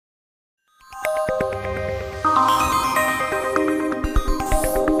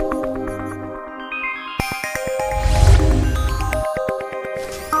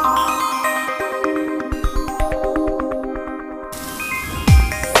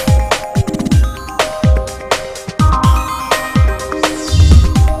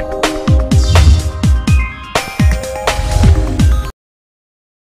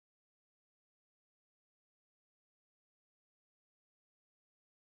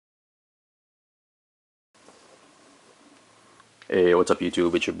Hey, what's up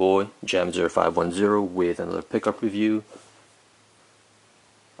YouTube? It's your boy Jam0510 with another pickup review.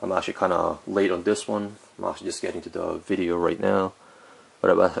 I'm actually kind of late on this one. I'm actually just getting to the video right now, but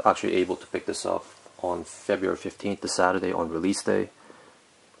I was actually able to pick this up on February 15th, the Saturday on release day.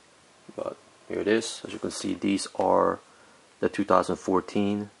 But here it is. As you can see, these are the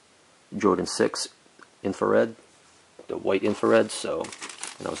 2014 Jordan 6 infrared, the white infrared. So,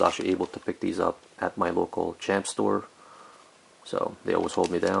 and I was actually able to pick these up at my local Champ store. So they always hold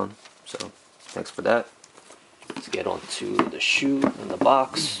me down, so thanks for that. Let's get on to the shoe in the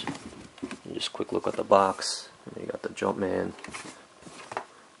box. And just quick look at the box. And you got the Jumpman.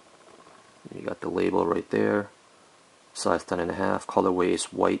 You got the label right there. Size 10.5. Colorway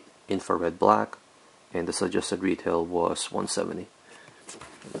is white, infrared black, and the suggested retail was $170.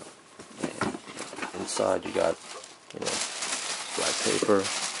 And inside you got, black paper,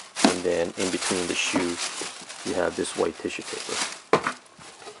 and then in between the shoe you have this white tissue paper.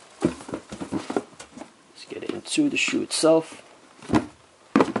 Let's get into the shoe itself.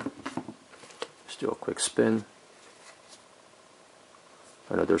 Let's do a quick spin.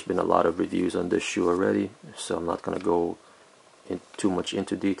 I know there's been a lot of reviews on this shoe already, so I'm not going to go too much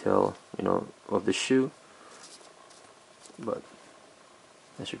into detail, of the shoe. But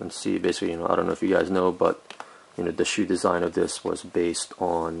as you can see, basically, I don't know if you guys know, but the shoe design of this was based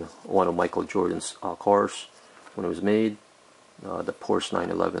on one of Michael Jordan's cars when it was made, the Porsche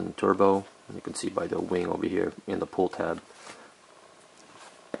 911 Turbo. And you can see by the wing over here in the pull tab.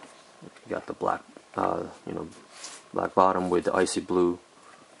 You got the black, black bottom with the icy blue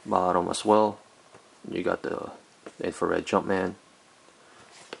bottom as well. You got the infrared Jumpman.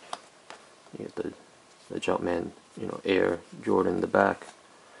 You get the Jumpman, Air Jordan in the back.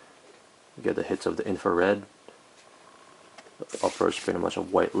 You get the hits of the infrared. The upper is pretty much a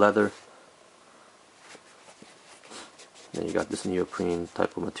white leather. Then you got this neoprene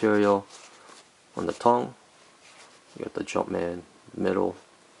type of material on the tongue. You got the Jumpman middle.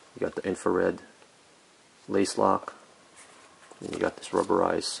 You got the infrared lace lock. Then you got this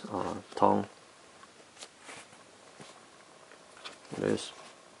rubberized tongue. It is.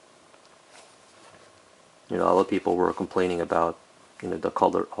 A lot of people were complaining about the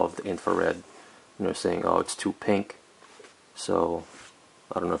color of the infrared. Saying, oh, it's too pink. So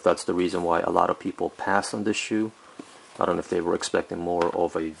I don't know if that's the reason why a lot of people passed on this shoe. I don't know if they were expecting more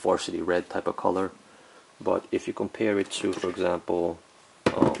of a varsity red type of color, but if you compare it to, for example,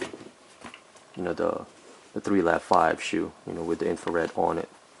 the 3Lab 5 shoe, with the infrared on it,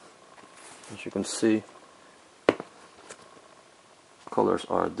 as you can see, colors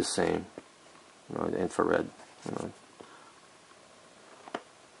are the same, the infrared,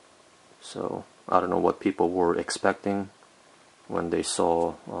 So I don't know what people were expecting when they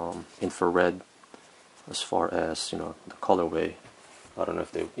saw infrared. As far as the colorway, I don't know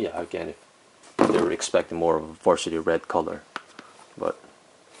if they, if they were expecting more of a varsity red color. But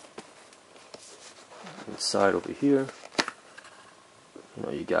inside over here,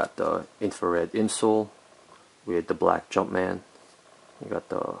 you got the infrared insole with the black Jumpman. You got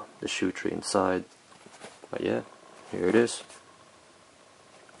the shoe tree inside. But yeah, here it is.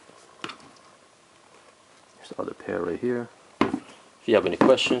 There's the other pair right here. If you have any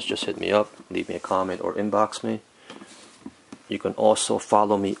questions, just hit me up, leave me a comment, or inbox me. You can also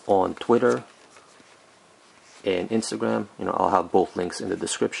follow me on Twitter and Instagram. I'll have both links in the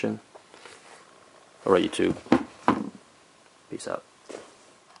description. Alright, YouTube. Peace out.